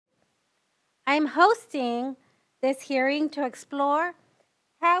I'm hosting this hearing to explore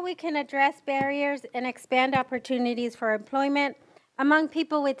how we can address barriers and expand opportunities for employment among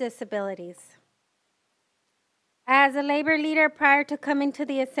people with disabilities. As a labor leader prior to coming to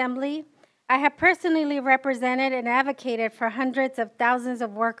the Assembly, I have personally represented and advocated for hundreds of thousands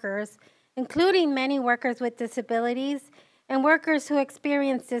of workers, including many workers with disabilities and workers who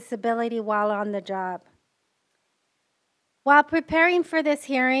experience disability while on the job. While preparing for this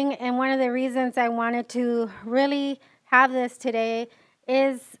hearing, and one of the reasons I wanted to really have this today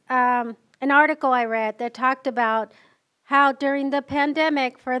is an article I read that talked about how during the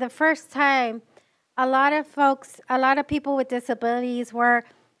pandemic, for the first time, a lot of people with disabilities were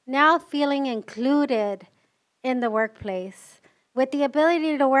now feeling included in the workplace. With the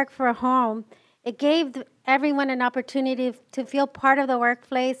ability to work from home, it gave everyone an opportunity to feel part of the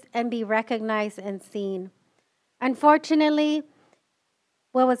workplace and be recognized and seen. Unfortunately,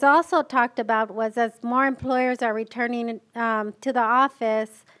 what was also talked about was as more employers are returning to the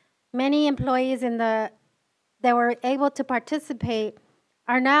office, many employees that were able to participate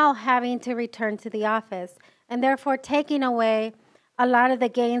are now having to return to the office, and therefore taking away a lot of the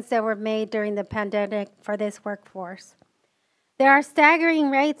gains that were made during the pandemic for this workforce. There are staggering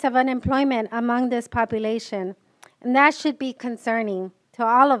rates of unemployment among this population, and that should be concerning to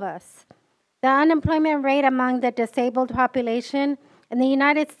all of us. The unemployment rate among the disabled population in the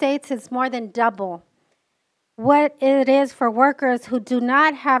United States is more than double what it is for workers who do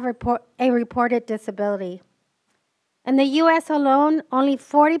not have a reported disability. In the U.S. alone, only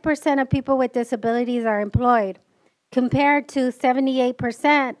 40% of people with disabilities are employed, compared to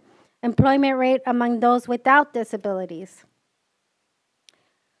 78% employment rate among those without disabilities.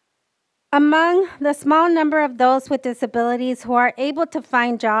 Among the small number of those with disabilities who are able to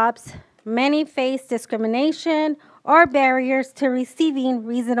find jobs, many face discrimination or barriers to receiving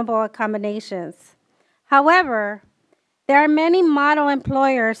reasonable accommodations. However, there are many model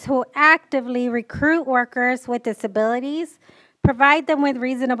employers who actively recruit workers with disabilities, provide them with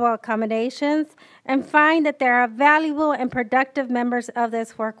reasonable accommodations, and find that they are valuable and productive members of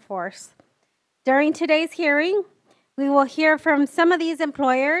this workforce. During today's hearing, we will hear from some of these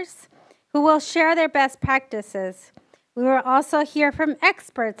employers who will share their best practices. We will also hear from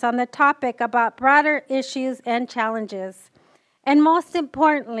experts on the topic about broader issues and challenges. And most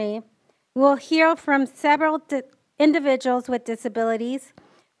importantly, we will hear from several individuals with disabilities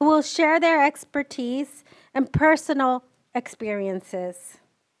who will share their expertise and personal experiences.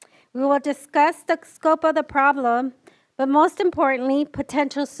 We will discuss the scope of the problem, but most importantly,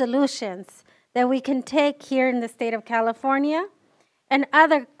 potential solutions that we can take here in the state of California, and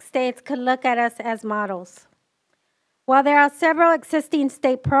other states could look at us as models. While there are several existing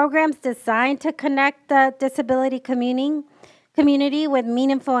state programs designed to connect the disability community with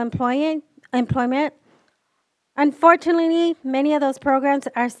meaningful employment, unfortunately, many of those programs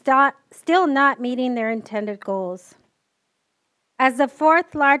are still not meeting their intended goals. As the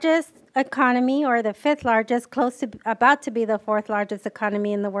fourth largest economy, or the fifth largest, about to be the fourth largest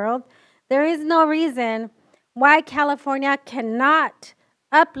economy in the world, there is no reason why California cannot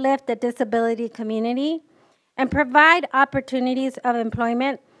uplift the disability community and provide opportunities of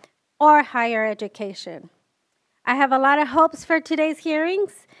employment or higher education. I have a lot of hopes for today's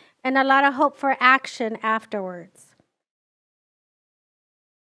hearings and a lot of hope for action afterwards.